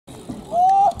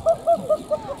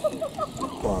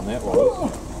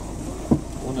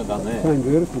done there. Playing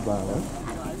beautiful, Barlow.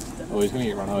 Oh, he's going to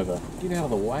get run over. Get out of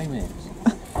the way, man.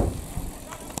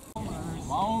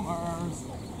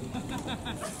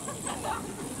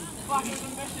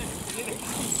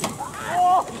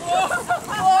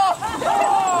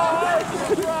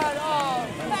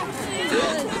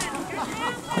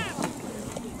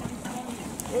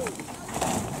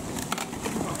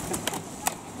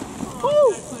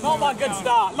 Not a good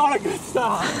start, not a good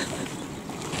start.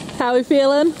 How are we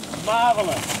feeling?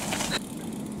 Marvellous.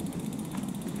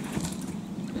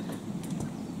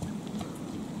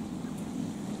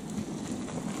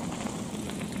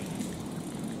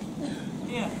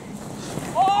 Yeah.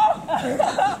 Oh!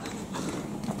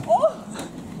 Oh!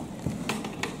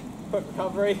 Quick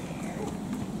recovery.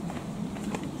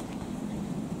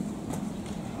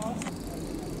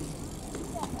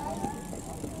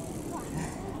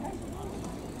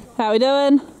 How we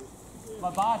doing?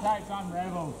 My bar tape's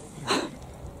unravelled.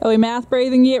 Are we mouth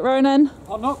breathing yet, Ronan?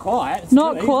 Oh, not quite. It's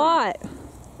Not too quite. Easy.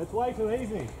 It's way too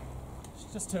easy.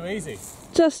 It's just too easy.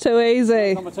 Just too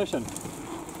easy. Competition.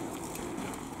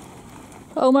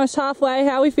 Almost halfway.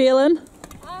 How we feeling?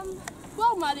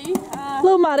 Well muddy. A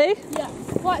little muddy. Yeah,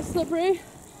 quite slippery.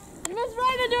 You missed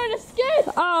Ronan doing a skid!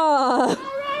 Oh.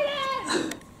 Oh,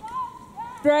 Ronan!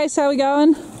 Grace, how we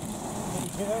going?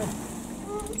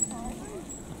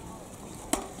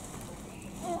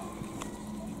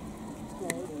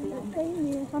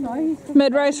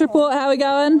 Mid-race report, how we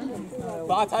going?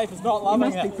 Bar tape is not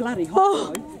loving it. Bloody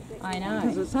hot. Oh. I know.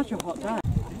 Because it's such a hot day.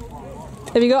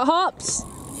 Have you got hops?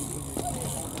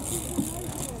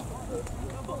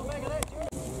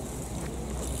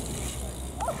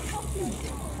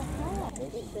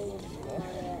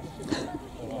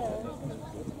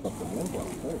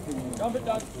 Jump it,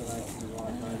 done.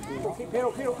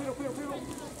 Pedal, pedal, pedal, pedal, pedal.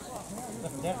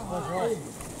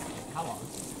 Come on.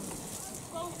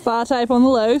 Bar tape on the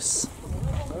loose.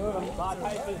 Bar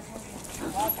tape is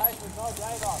no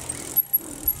flavour.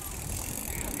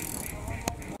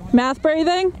 Mouth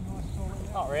breathing?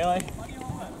 Not really.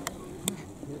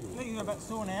 Legs are a bit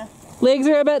sore now. Legs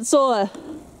are a bit sore.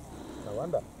 No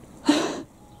wonder.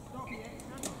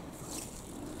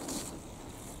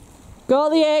 Got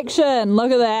the action,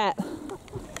 look at that.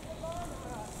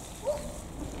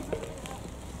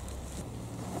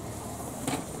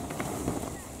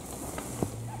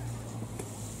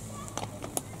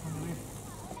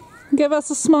 Give us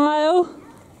a smile.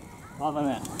 Loving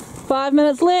it. 5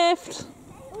 minutes left.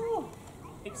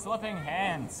 Keep slipping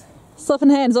hands. Slipping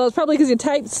hands. Oh, it's probably because your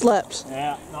tape slipped.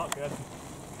 Yeah, not good.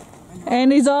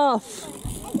 And he's off.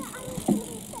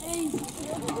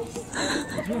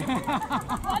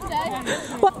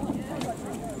 What?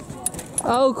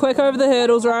 Oh, quick over the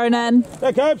hurdles, Ronan.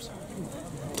 There, Cobes.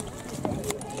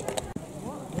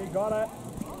 You got it.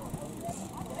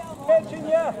 Catching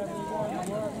ya.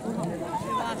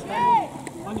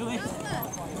 On your left.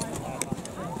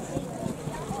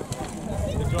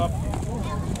 Good job.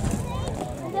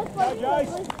 Go,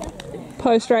 Jace.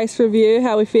 Post-race review,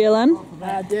 how we feeling?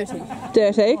 Dirty.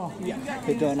 Dirty. Yeah.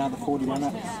 Could do another 40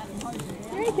 minutes.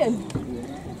 You reckon?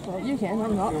 Well, you can,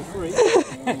 I'm not.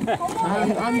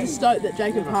 I'm just stoked that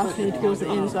Jacob passed me towards the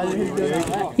end, so I didn't have to do it like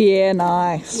that. Yeah,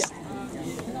 nice.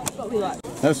 That's what we like.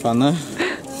 That was fun though.